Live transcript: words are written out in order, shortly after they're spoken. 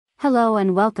Hello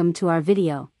and welcome to our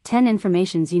video, 10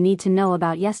 Informations You Need to Know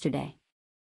About Yesterday.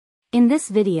 In this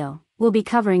video, we'll be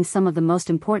covering some of the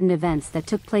most important events that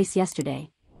took place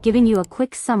yesterday, giving you a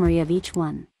quick summary of each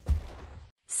one.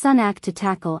 Sunak to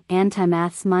tackle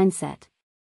anti-maths mindset.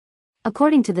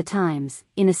 According to The Times,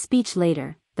 in a speech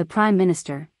later, the Prime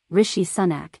Minister, Rishi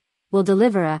Sunak, will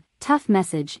deliver a tough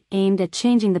message aimed at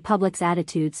changing the public's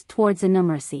attitudes towards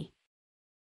innumeracy.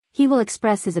 He will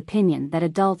express his opinion that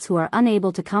adults who are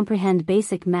unable to comprehend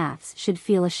basic maths should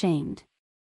feel ashamed.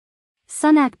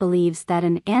 Sunak believes that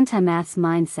an anti-maths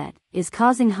mindset is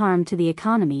causing harm to the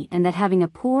economy and that having a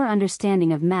poor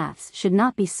understanding of maths should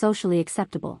not be socially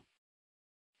acceptable.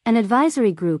 An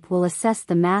advisory group will assess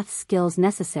the maths skills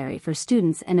necessary for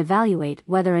students and evaluate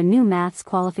whether a new maths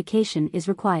qualification is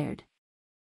required.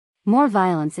 More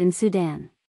violence in Sudan.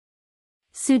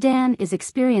 Sudan is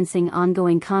experiencing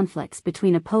ongoing conflicts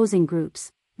between opposing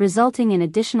groups, resulting in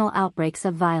additional outbreaks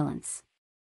of violence.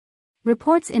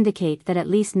 Reports indicate that at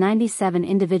least 97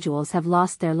 individuals have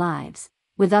lost their lives,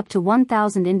 with up to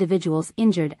 1,000 individuals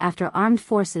injured after armed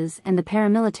forces and the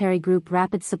paramilitary group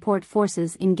Rapid Support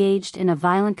Forces engaged in a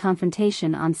violent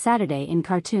confrontation on Saturday in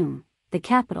Khartoum, the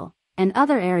capital, and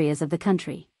other areas of the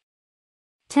country.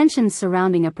 Tensions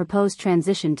surrounding a proposed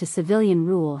transition to civilian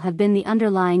rule have been the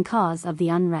underlying cause of the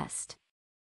unrest.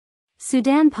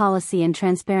 Sudan Policy and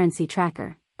Transparency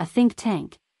Tracker, a think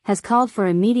tank, has called for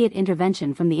immediate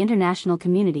intervention from the international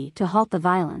community to halt the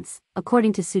violence,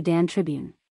 according to Sudan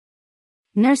Tribune.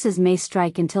 Nurses may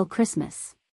strike until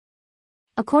Christmas.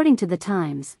 According to The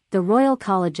Times, the Royal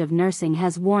College of Nursing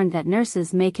has warned that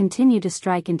nurses may continue to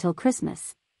strike until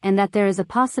Christmas, and that there is a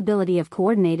possibility of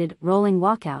coordinated, rolling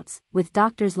walkouts, with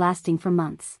doctors lasting for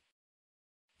months.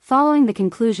 Following the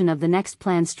conclusion of the next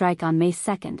planned strike on May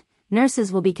 2,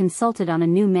 nurses will be consulted on a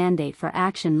new mandate for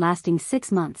action lasting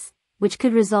 6 months, which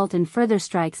could result in further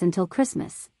strikes until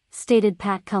Christmas, stated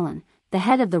Pat Cullen, the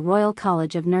head of the Royal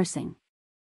College of Nursing.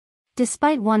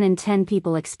 Despite 1 in 10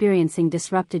 people experiencing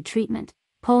disrupted treatment,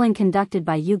 polling conducted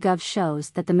by YouGov shows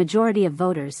that the majority of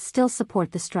voters still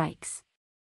support the strikes.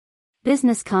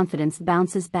 Business confidence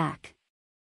bounces back.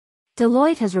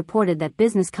 Deloitte has reported that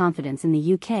business confidence in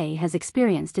the UK has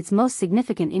experienced its most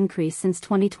significant increase since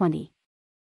 2020.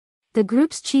 The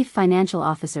group's chief financial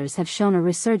officers have shown a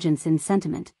resurgence in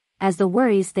sentiment, as the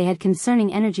worries they had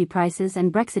concerning energy prices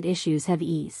and Brexit issues have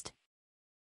eased.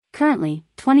 Currently,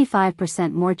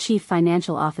 25% more chief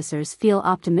financial officers feel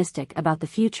optimistic about the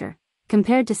future,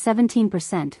 compared to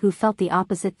 17% who felt the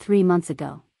opposite 3 months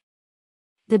ago.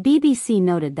 The BBC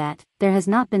noted that there has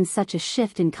not been such a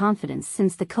shift in confidence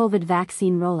since the COVID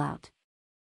vaccine rollout.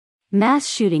 Mass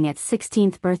shooting at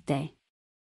 16th birthday.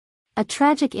 A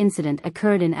tragic incident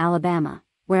occurred in Alabama,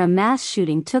 where a mass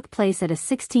shooting took place at a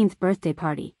 16th birthday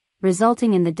party,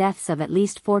 resulting in the deaths of at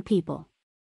least 4 people.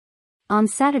 On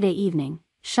Saturday evening,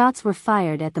 shots were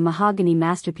fired at the Mahogany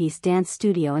Masterpiece Dance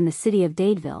Studio in the city of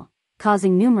Dadeville,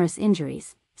 causing numerous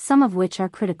injuries, some of which are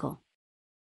critical.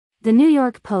 The New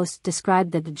York Post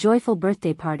described the joyful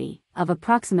birthday party, of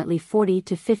approximately 40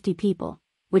 to 50 people,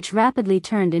 which rapidly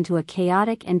turned into a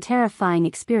chaotic and terrifying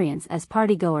experience as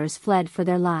partygoers fled for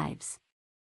their lives.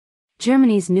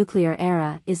 Germany's nuclear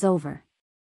era is over.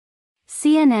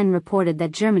 CNN reported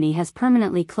that Germany has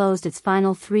permanently closed its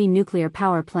final 3 nuclear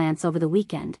power plants over the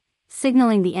weekend,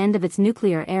 signaling the end of its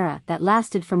nuclear era that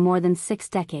lasted for more than 6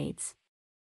 decades.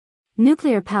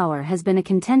 Nuclear power has been a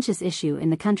contentious issue in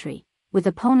the country, with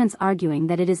opponents arguing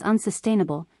that it is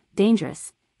unsustainable,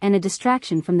 dangerous, and a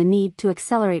distraction from the need to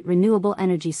accelerate renewable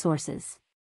energy sources.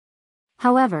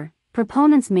 However,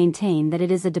 proponents maintain that it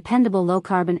is a dependable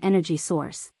low-carbon energy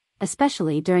source,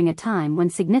 especially during a time when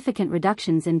significant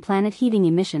reductions in planet heating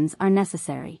emissions are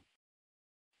necessary.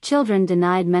 Children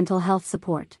denied mental health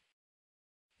support.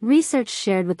 Research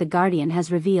shared with The Guardian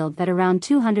has revealed that around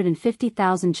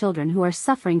 250,000 children who are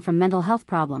suffering from mental health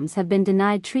problems have been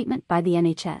denied treatment by the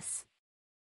NHS.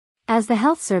 As the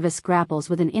health service grapples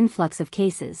with an influx of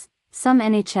cases, some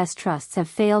NHS trusts have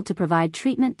failed to provide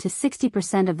treatment to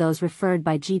 60% of those referred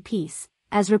by GPs,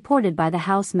 as reported by The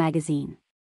House magazine.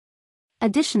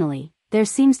 Additionally, there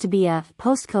seems to be a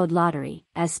postcode lottery,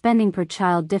 as spending per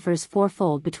child differs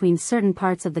 4-fold between certain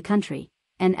parts of the country,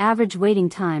 and average waiting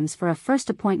times for a first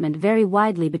appointment vary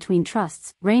widely between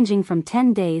trusts, ranging from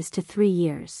 10 days to 3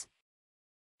 years.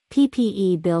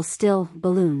 PPE bill still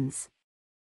balloons.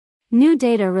 New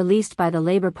data released by the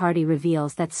Labour Party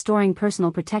reveals that storing personal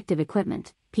protective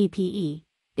equipment, PPE,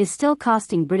 is still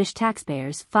costing British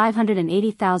taxpayers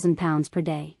 £580,000 per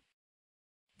day.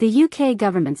 The UK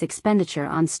government's expenditure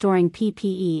on storing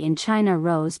PPE in China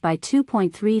rose by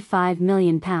 £2.35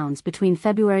 million between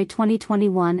February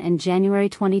 2021 and January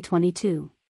 2022.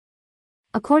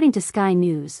 According to Sky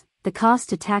News, the cost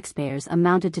to taxpayers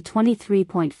amounted to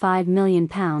 £23.5 million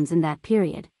in that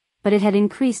period, but it had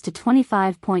increased to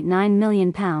 £25.9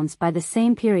 million by the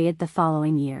same period the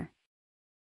following year.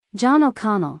 John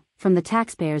O'Connell, from the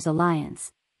Taxpayers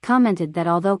Alliance, commented that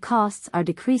although costs are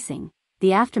decreasing,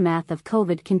 the aftermath of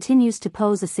COVID continues to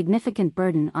pose a significant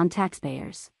burden on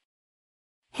taxpayers.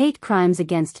 Hate crimes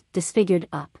against disfigured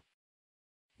up.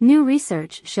 New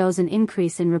research shows an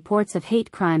increase in reports of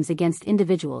hate crimes against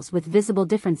individuals with visible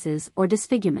differences or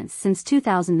disfigurements since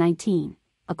 2019,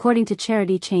 according to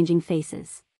charity Changing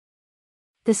Faces.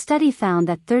 The study found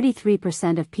that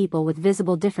 33% of people with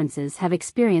visible differences have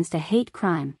experienced a hate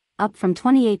crime, up from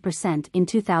 28% in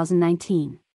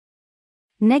 2019.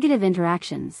 Negative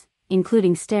interactions,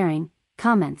 including staring,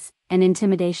 comments, and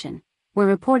intimidation, were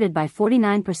reported by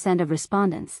 49% of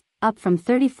respondents, up from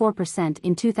 34%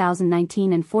 in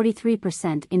 2019 and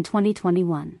 43% in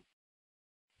 2021.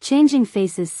 Changing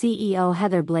Faces CEO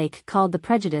Heather Blake called the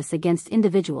prejudice against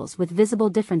individuals with visible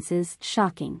differences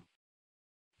shocking.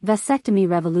 Vasectomy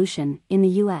revolution in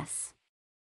the U.S.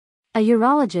 A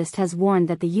urologist has warned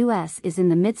that the U.S. is in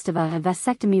the midst of a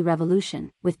vasectomy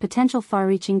revolution, with potential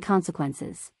far-reaching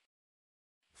consequences.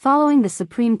 Following the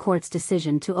Supreme Court's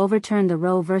decision to overturn the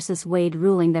Roe v. Wade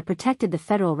ruling that protected the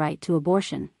federal right to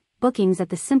abortion, bookings at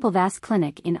the Simple Vas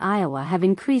Clinic in Iowa have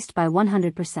increased by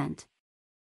 100%.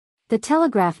 The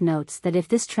Telegraph notes that if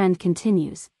this trend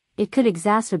continues, it could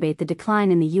exacerbate the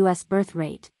decline in the U.S. birth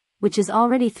rate, which is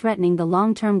already threatening the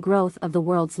long-term growth of the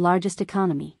world's largest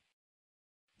economy.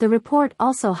 The report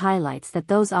also highlights that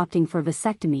those opting for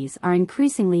vasectomies are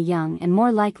increasingly young and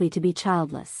more likely to be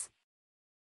childless.